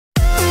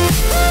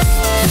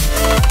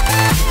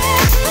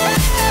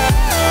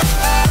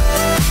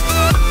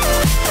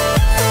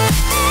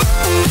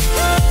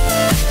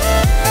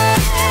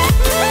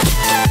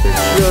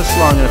just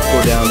long enough to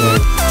go down there.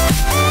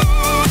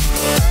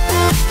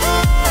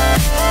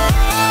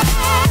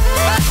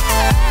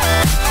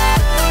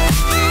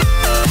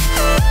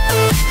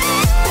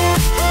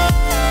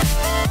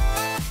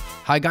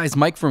 Hi guys,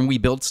 Mike from We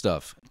Build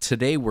Stuff.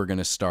 Today we're going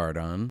to start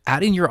on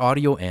adding your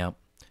audio amp,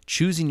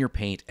 choosing your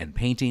paint and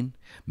painting,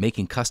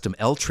 making custom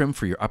L trim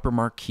for your upper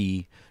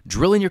marquee,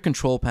 drilling your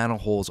control panel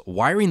holes,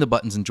 wiring the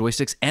buttons and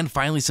joysticks, and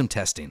finally some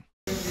testing.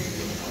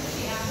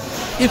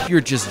 If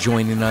you're just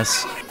joining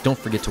us, don't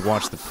forget to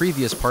watch the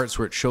previous parts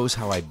where it shows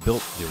how I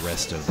built the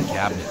rest of the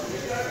cabinet.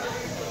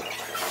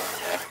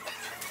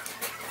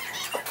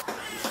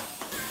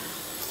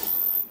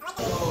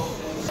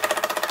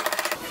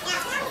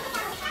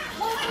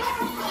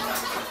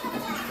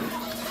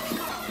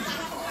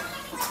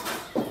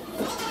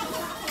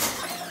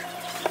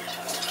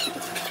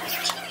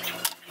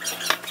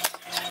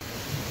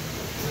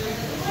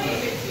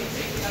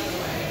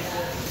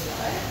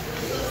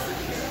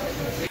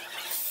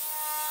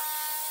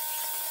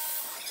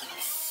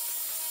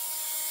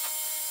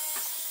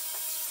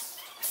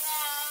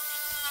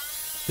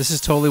 This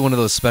is totally one of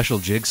those special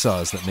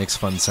jigsaws that makes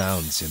fun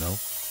sounds, you know?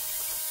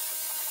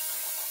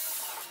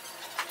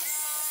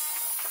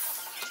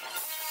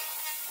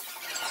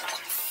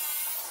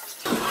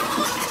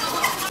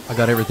 I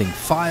got everything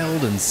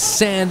filed and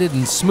sanded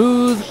and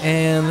smooth,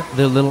 and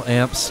the little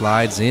amp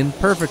slides in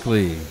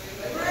perfectly.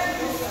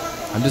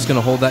 I'm just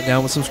gonna hold that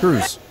down with some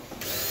screws.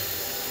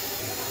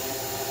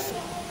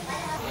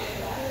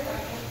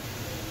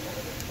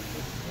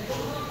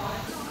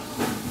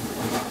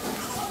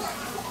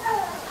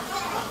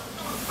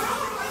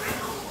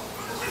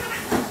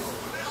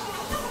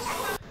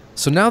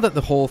 So now that the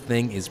whole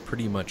thing is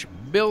pretty much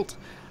built,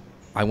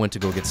 I went to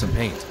go get some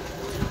paint.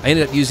 I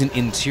ended up using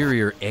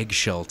interior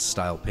eggshell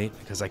style paint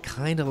because I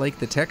kind of like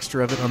the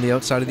texture of it on the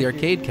outside of the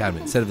arcade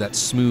cabinet. Instead of that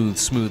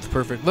smooth,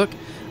 perfect look,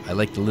 I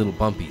like the little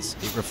bumpies.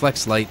 It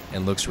reflects light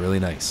and looks really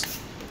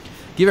nice.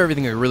 Give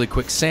everything a really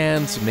quick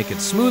sand to make it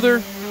smoother,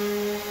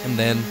 and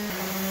then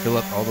fill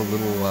up all the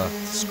little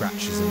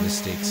scratches and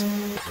mistakes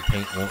that the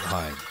paint won't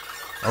hide.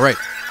 All right,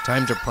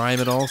 time to prime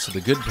it all so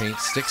the good paint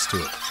sticks to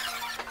it.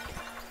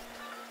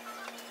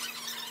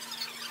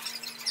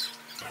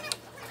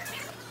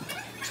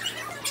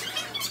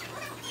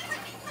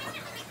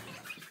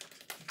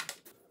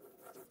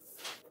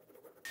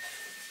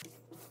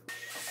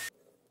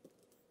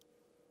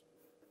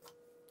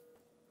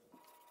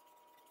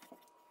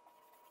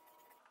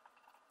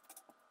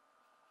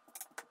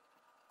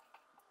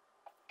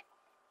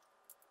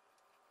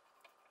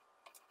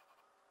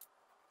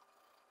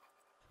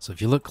 So if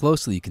you look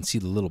closely, you can see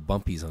the little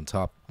bumpies on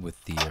top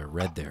with the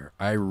red there.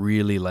 I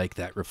really like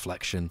that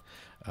reflection.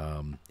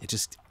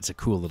 It's a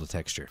cool little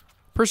texture.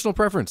 Personal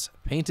preference,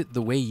 paint it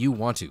the way you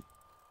want to.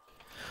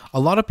 A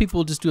lot of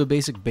people just do a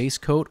basic base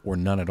coat or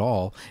none at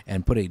all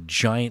and put a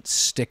giant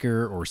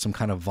sticker or some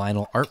kind of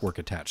vinyl artwork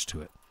attached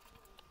to it.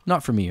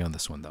 Not for me on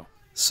this one though.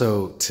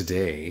 So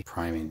today,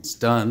 priming's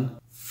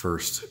done.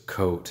 First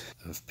coat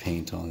of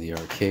paint on the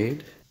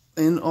arcade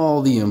in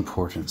all the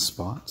important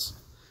spots.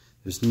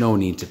 There's no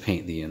need to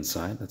paint the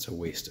inside, that's a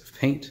waste of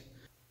paint.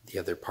 The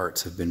other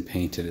parts have been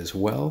painted as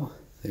well.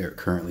 They are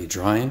currently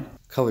drying.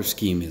 Color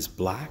scheme is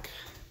black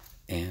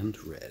and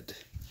red.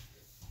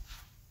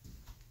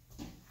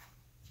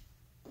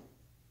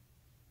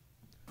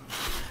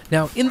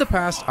 Now, in the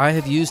past, I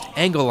have used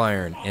angle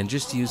iron and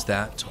just used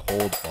that to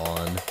hold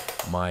on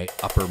my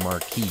upper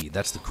marquee.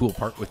 That's the cool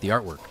part with the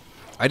artwork.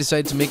 I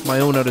decided to make my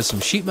own out of some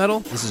sheet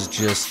metal. This is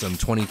just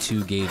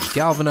 22 gauge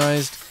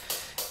galvanized.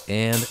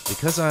 And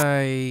because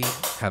I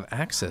have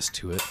access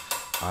to it,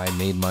 I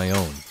made my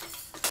own.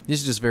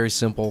 This is just very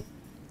simple.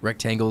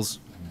 Rectangles,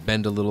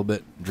 bend a little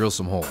bit, drill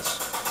some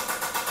holes.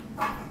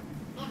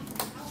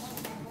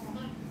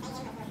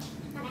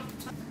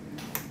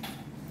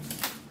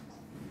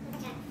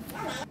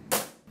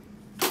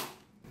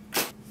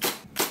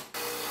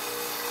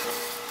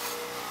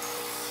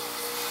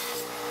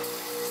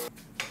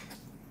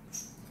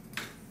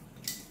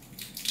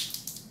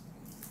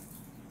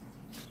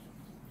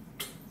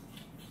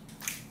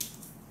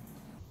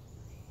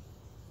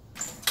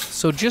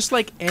 So just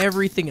like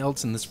everything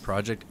else in this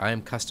project, I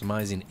am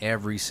customizing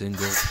every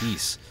single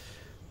piece.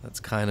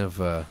 That's kind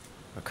of a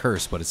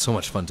curse, but it's so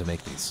much fun to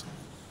make these.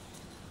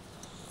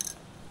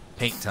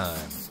 Paint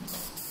time.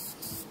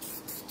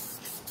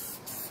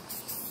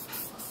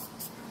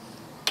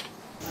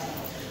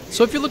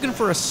 So if you're looking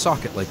for a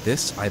socket like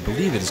this, I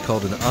believe it is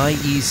called an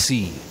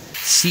IEC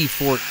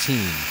C14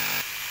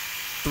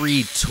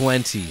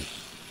 320,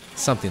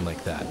 something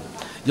like that.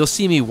 You'll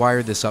see me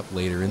wire this up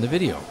later in the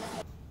video.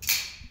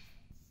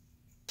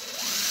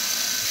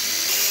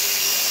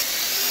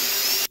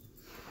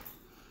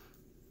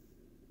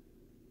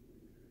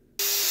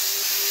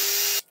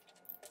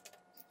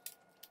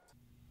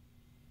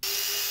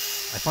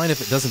 I find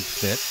if it doesn't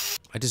fit,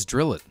 I just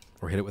drill it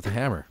or hit it with a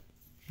hammer.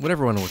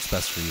 Whatever one works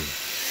best for you.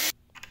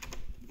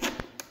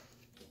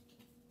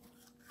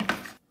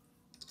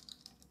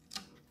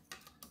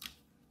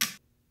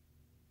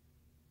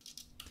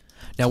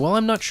 Now, while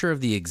I'm not sure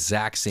of the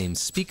exact same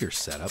speaker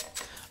setup,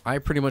 I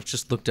pretty much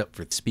just looked up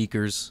for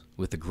speakers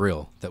with a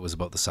grill that was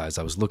about the size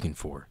I was looking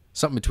for.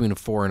 Something between a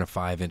 4 and a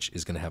 5 inch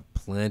is going to have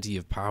plenty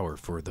of power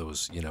for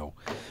those, you know,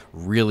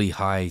 really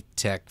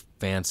high-tech,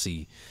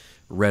 fancy,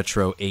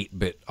 retro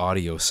 8-bit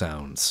audio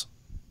sounds.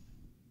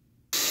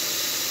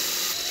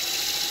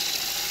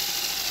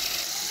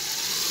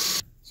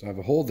 So I have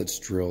a hole that's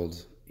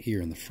drilled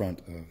here in the front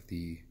of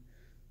the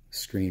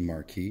screen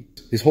marquee.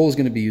 This hole is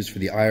going to be used for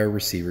the IR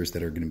receivers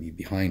that are going to be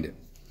behind it.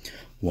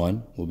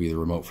 One will be the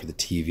remote for the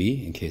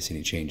TV in case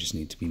any changes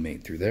need to be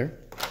made through there.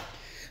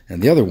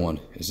 And the other one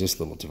is this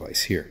little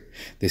device here.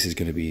 This is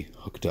going to be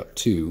hooked up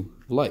to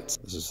lights.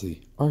 This is the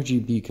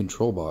RGB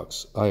control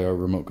box, IR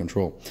remote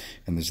control.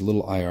 And there's a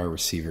little IR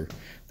receiver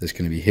that's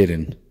going to be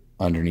hidden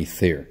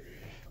underneath there.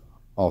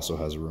 Also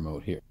has a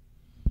remote here.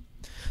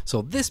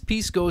 So this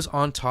piece goes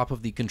on top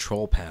of the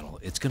control panel.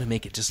 It's going to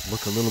make it just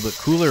look a little bit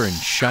cooler and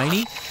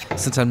shiny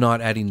since I'm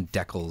not adding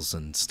decals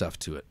and stuff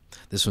to it.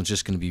 This one's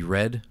just going to be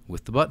red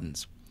with the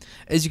buttons.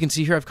 As you can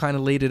see here, I've kind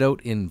of laid it out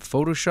in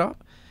Photoshop.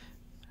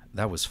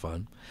 That was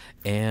fun.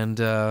 And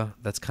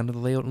that's kind of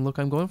the layout and look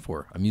I'm going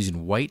for. I'm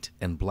using white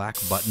and black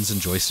buttons and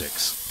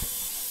joysticks.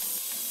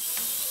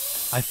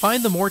 I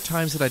find the more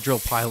times that I drill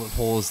pilot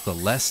holes, the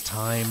less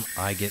time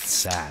I get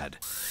sad.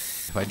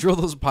 If I drill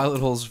those pilot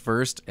holes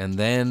first and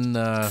then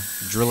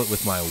drill it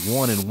with my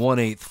 1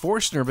 1/8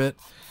 Forstner bit,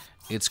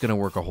 it's going to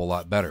work a whole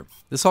lot better.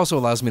 This also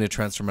allows me to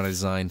transfer my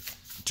design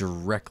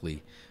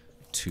directly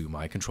to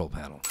my control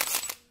panel.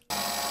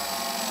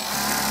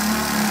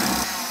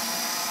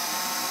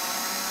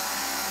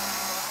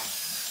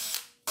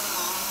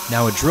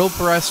 Now a drill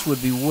press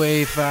would be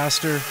way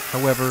faster.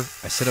 However,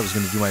 I said I was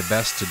going to do my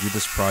best to do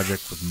this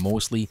project with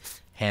mostly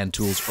hand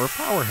tools or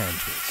power hand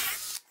tools.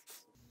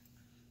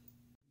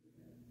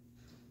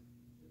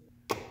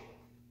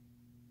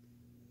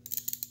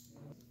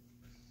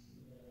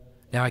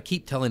 Now, I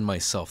keep telling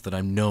myself that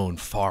I'm known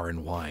far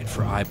and wide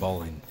for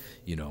eyeballing,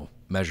 you know,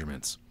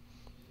 measurements.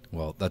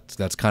 Well,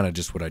 that's kind of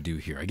just what I do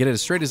here. I get it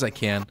as straight as I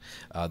can.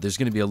 There's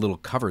going to be a little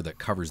cover that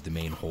covers the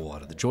main hole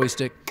out of the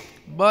joystick,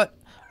 but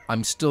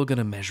I'm still going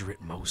to measure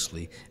it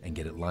mostly and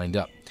get it lined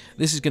up.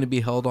 This is going to be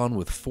held on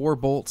with 4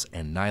 bolts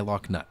and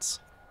nylock nuts.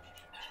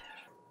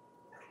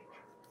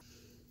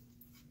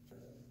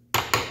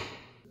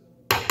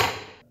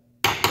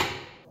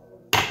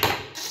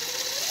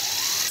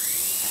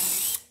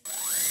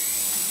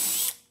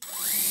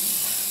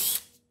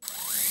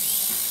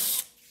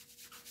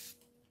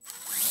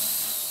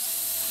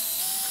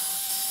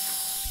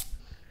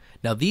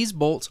 Now these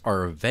bolts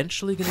are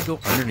eventually going to go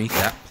underneath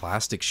that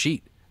plastic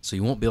sheet, so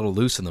you won't be able to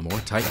loosen them or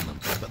tighten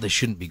them, but they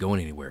shouldn't be going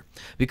anywhere.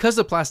 Because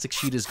the plastic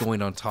sheet is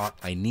going on top,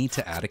 I need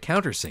to add a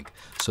countersink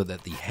so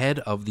that the head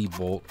of the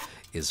bolt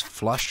is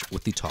flush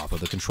with the top of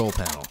the control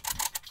panel.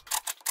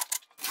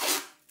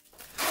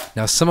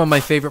 Now some of my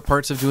favorite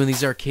parts of doing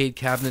these arcade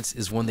cabinets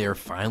is when they are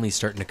finally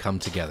starting to come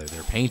together.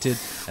 They're painted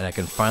and I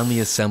can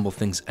finally assemble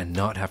things and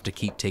not have to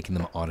keep taking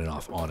them on and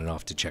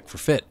off to check for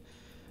fit.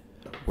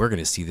 We're going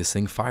to see this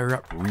thing fire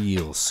up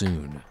real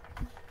soon.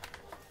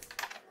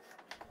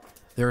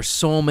 There are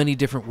so many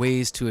different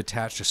ways to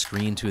attach a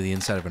screen to the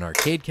inside of an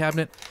arcade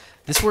cabinet.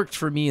 This worked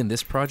for me in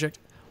this project,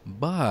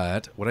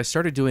 but what I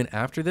started doing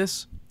after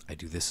this, I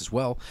do this as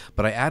well,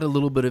 but I add a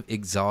little bit of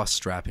exhaust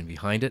strapping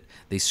behind it.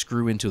 They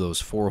screw into those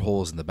 4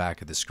 holes in the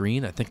back of the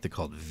screen. I think they're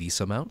called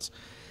Visa mounts.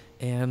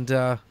 And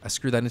I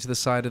screw that into the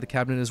side of the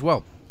cabinet as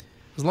well.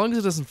 As long as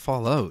it doesn't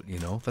fall out, you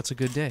know, that's a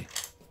good day.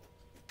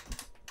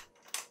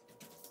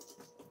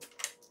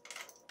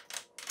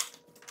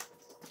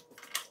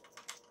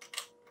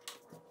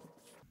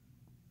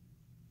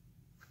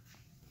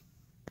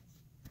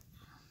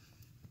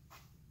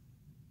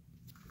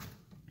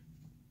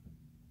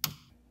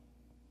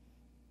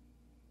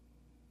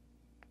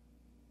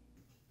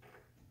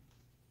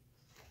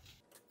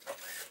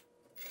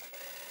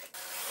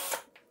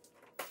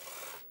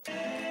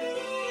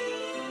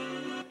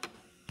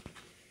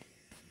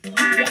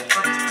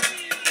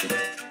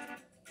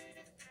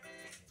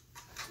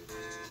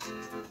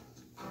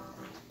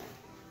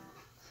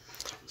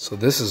 So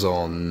this is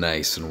all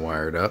nice and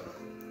wired up.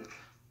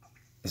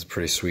 It's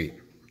pretty sweet.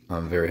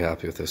 I'm very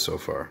happy with this so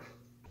far.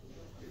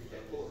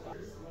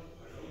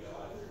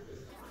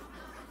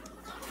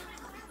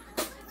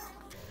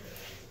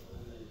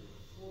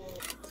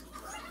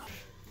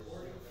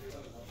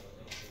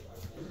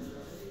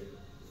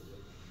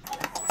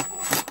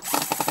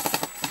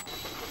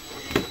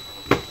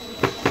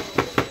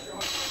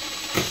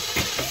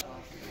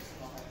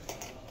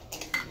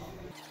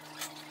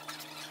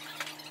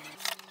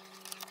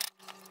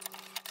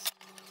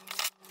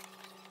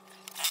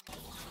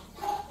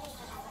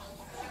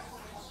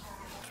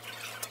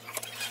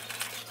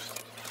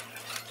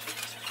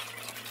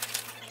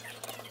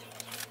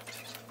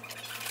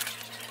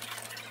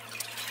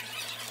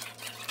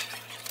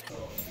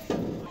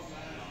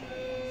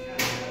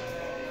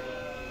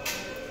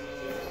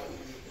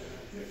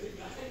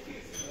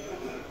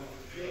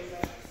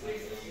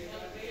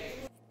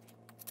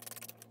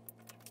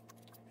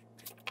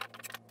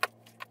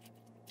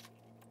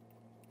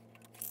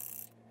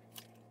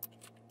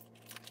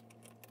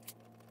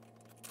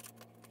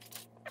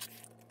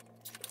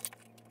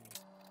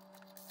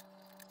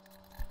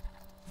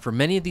 For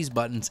many of these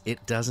buttons,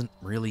 it doesn't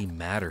really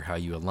matter how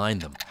you align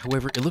them.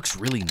 However, it looks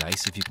really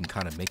nice if you can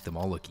kind of make them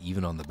all look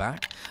even on the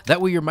back.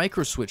 That way your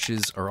micro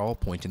switches are all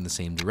pointing the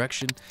same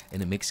direction,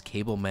 and it makes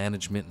cable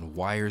management and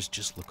wires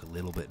just look a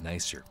little bit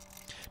nicer.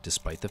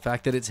 Despite the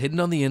fact that it's hidden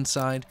on the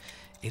inside,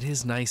 it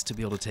is nice to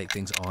be able to take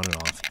things on and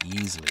off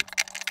easily.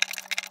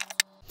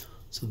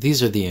 So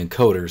these are the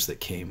encoders that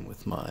came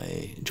with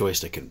my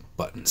joystick and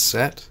button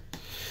set.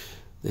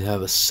 They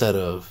have a set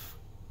of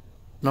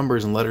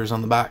numbers and letters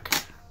on the back.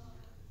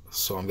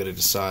 So I'm going to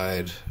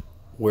decide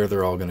where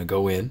they're all going to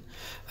go in.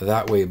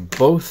 That way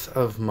both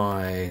of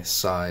my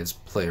sides,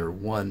 player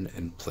 1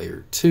 and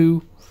player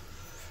 2,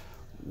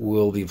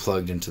 will be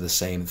plugged into the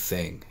same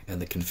thing.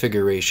 And the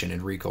configuration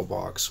in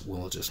Recalbox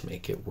will just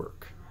make it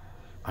work.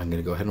 I'm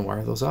going to go ahead and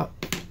wire those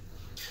up.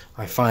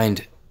 I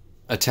find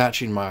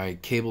attaching my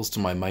cables to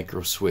my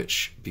micro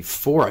switch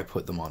before I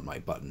put them on my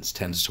buttons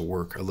tends to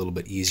work a little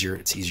bit easier.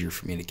 It's easier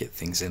for me to get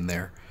things in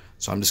there.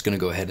 So I'm just going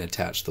to go ahead and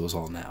attach those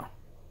all now.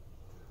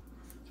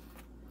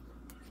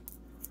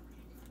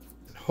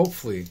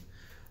 Hopefully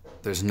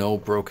there's no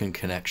broken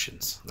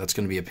connections. That's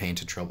going to be a pain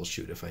to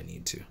troubleshoot if I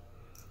need to.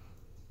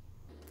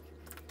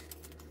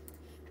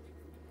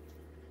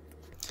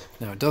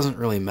 Now it doesn't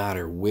really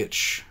matter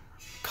which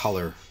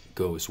color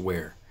goes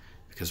where,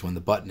 because when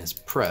the button is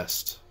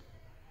pressed,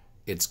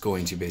 it's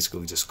going to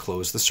basically just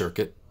close the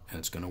circuit and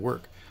it's going to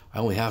work. I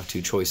only have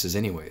 2 choices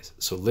anyways,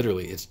 so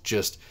literally it's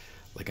just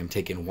like I'm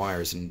taking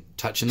wires and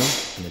touching them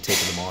and then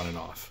taking them on and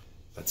off.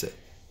 That's it.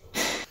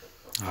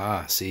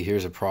 Ah, see,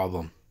 here's a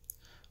problem.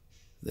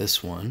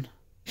 This one,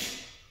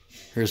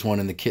 here's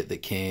one in the kit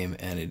that came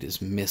and it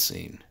is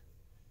missing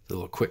the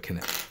little quick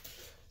connect.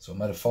 So it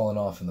might have fallen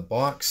off in the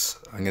box.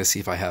 I'm going to see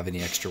if I have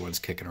any extra ones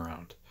kicking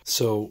around.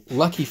 So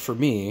lucky for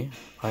me,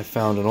 I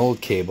found an old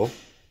cable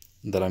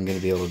that I'm going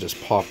to be able to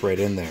just pop right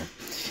in there.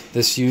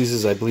 This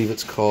uses, I believe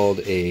it's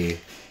called a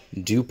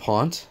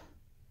DuPont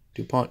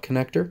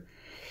connector,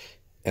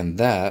 and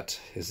that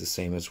is the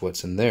same as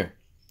what's in there.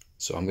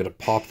 So I'm going to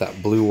pop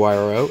that blue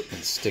wire out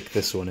and stick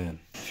this one in.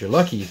 If you're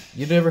lucky,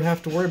 you never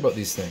have to worry about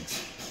these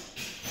things.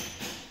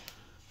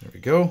 There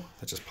we go.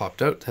 That just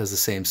popped out. It has the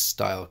same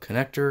style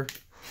connector.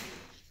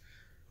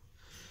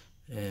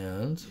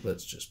 And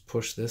let's just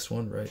push this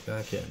one right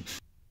back in.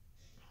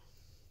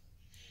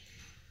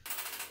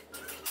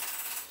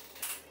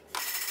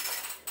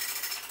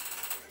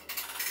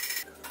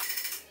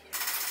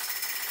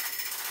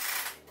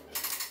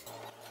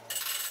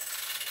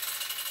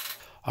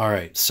 All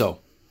right, so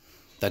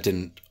that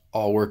didn't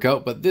all work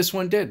out, but this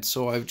one did.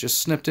 So I've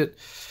just snipped it,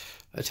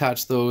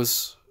 attached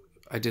those.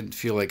 I didn't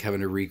feel like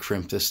having to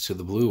recrimp this to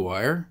the blue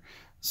wire,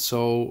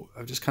 so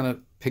I've just kind of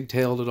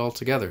pigtailed it all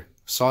together.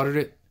 Soldered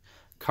it,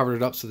 covered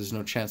it up so there's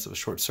no chance of a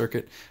short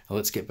circuit. Now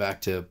let's get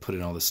back to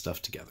putting all this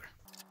stuff together.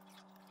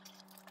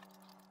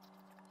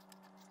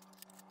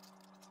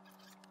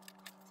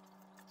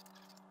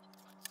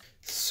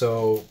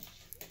 So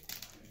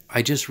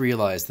I just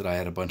realized that I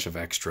had a bunch of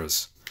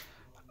extras.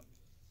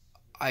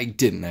 I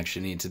didn't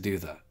actually need to do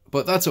that,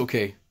 but that's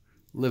okay.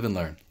 Live and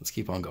learn. Let's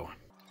keep on going.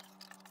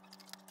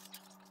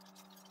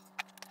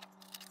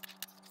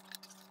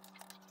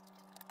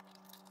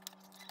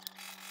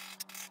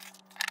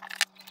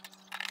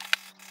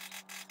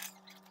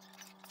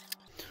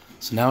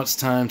 So now it's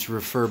time to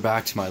refer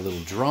back to my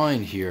little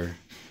drawing here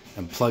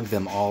and plug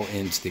them all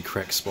into the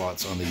correct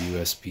spots on the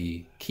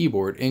USB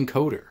keyboard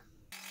encoder.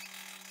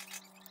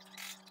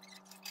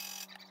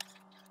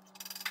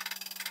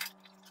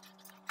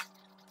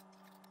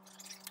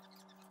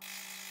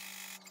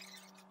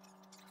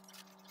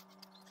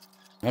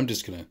 I'm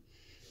just going to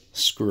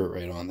screw it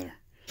right on there.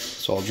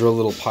 So I'll drill a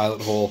little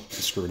pilot hole and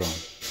screw it on.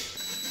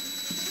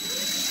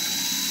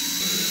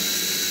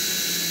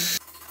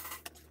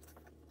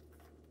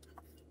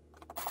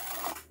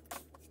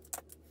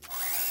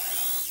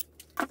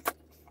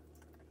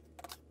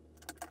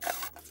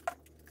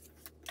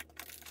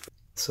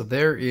 So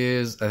there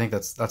is, I think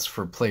that's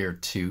for player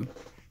 2.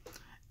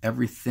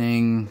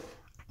 Everything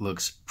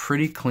looks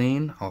pretty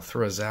clean. I'll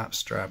throw a zap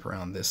strap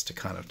around this to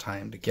kind of tie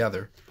them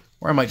together.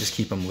 Or I might just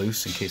keep them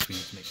loose in case we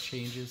need to make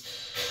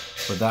changes.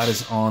 But that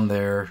is on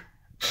there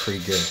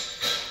pretty good.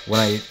 When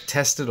I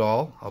test it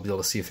all, I'll be able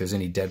to see if there's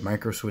any dead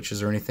micro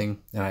switches or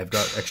anything. And I've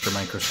got extra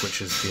micro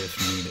switches if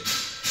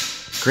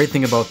needed. Great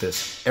thing about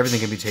this, everything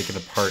can be taken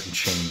apart and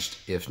changed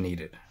if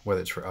needed, whether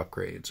it's for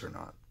upgrades or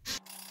not.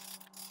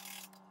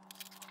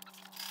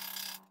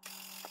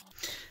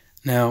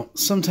 Now,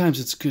 sometimes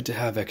it's good to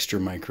have extra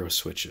micro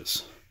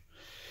switches.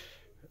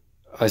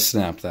 I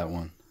snapped that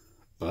one,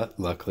 but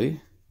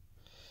luckily,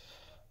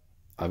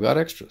 I've got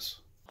extras.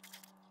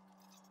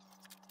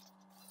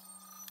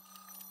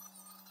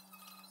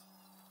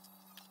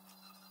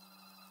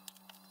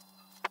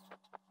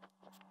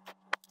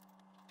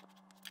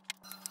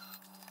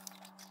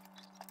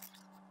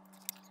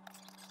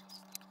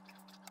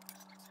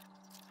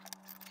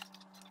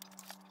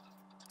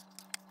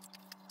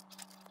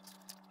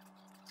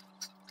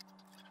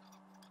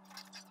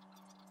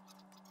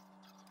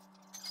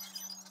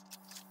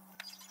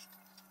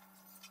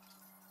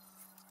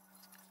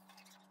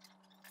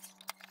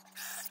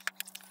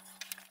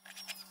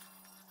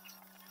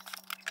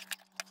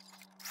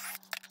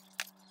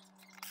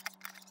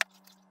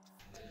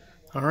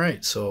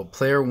 Alright, so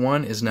player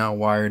 1 is now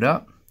wired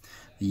up.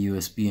 The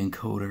USB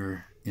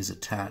encoder is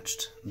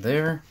attached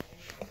there.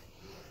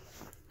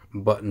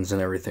 Buttons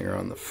and everything are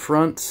on the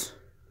front.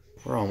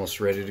 We're almost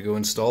ready to go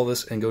install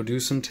this and go do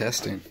some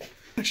testing.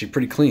 Actually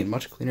pretty clean,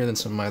 much cleaner than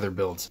some of my other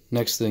builds.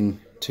 Next thing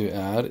to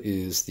add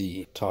is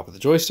the top of the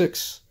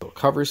joysticks. Little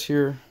covers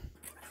here.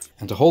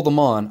 And to hold them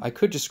on, I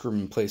could just screw them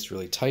in place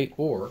really tight,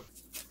 or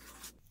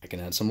I can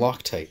add some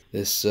Loctite.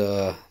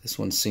 This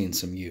one's seen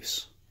some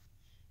use.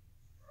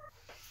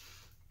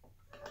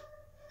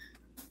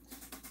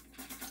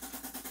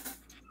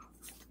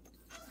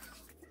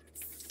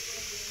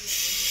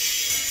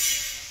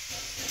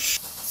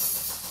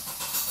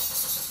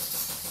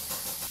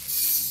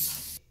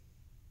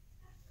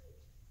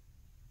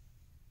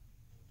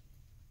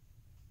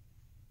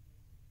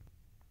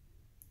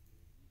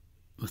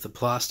 With the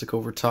plastic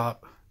over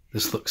top,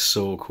 this looks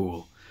so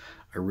cool.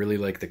 I really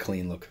like the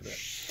clean look of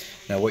it.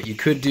 Now what you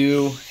could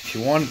do, if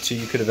you wanted to,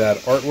 you could have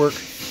added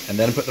artwork and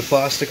then put the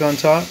plastic on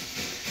top.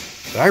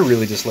 But I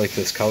really just like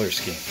this color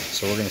scheme,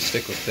 so we're going to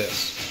stick with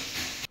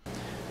this.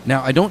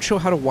 Now, I don't show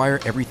how to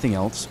wire everything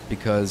else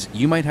because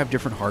you might have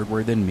different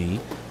hardware than me,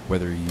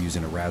 whether you're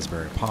using a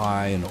Raspberry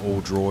Pi, an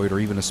Odroid, or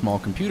even a small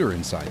computer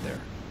inside there.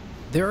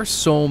 There are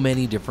so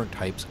many different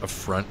types of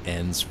front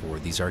ends for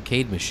these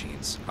arcade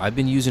machines. I've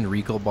been using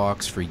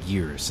Recalbox for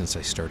years since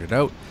I started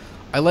out.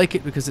 I like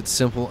it because it's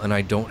simple and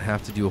I don't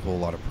have to do a whole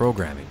lot of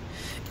programming.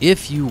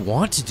 If you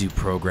want to do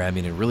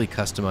programming and really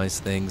customize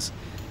things,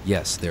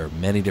 yes, there are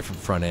many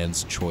different front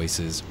ends,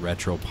 choices,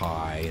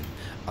 RetroPie, and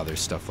other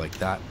stuff like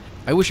that.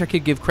 I wish I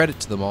could give credit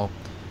to them all,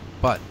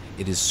 but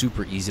it is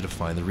super easy to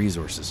find the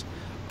resources.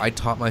 I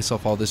taught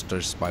myself all this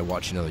just by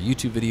watching other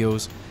YouTube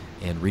videos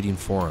and reading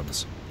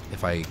forums.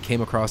 If I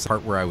came across a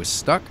part where I was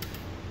stuck,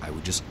 I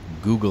would just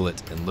Google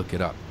it and look it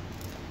up.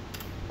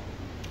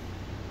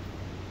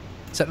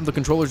 Setting up the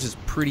controllers is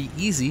pretty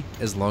easy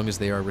as long as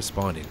they are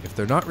responding. If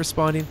they're not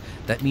responding,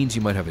 that means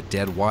you might have a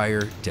dead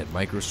wire, dead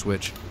micro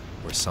switch,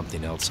 or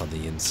something else on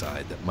the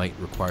inside that might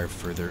require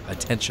further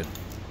attention.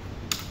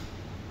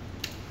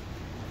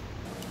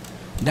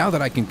 Now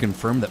that I can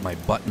confirm that my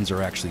buttons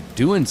are actually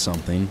doing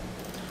something,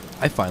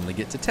 I finally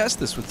get to test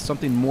this with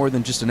something more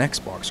than just an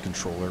Xbox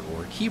controller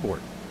or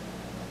keyboard.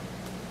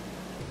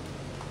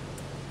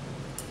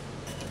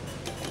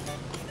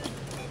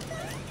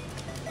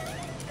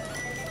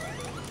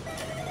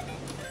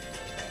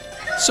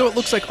 So it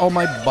looks like all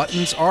my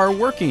buttons are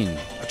working.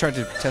 I tried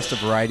to test a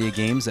variety of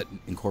games that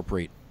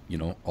incorporate,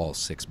 all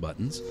 6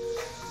 buttons.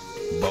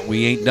 But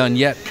we ain't done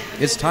yet.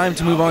 It's time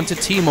to move on to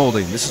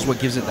T-molding. This is what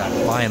gives it that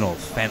final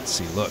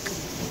fancy look.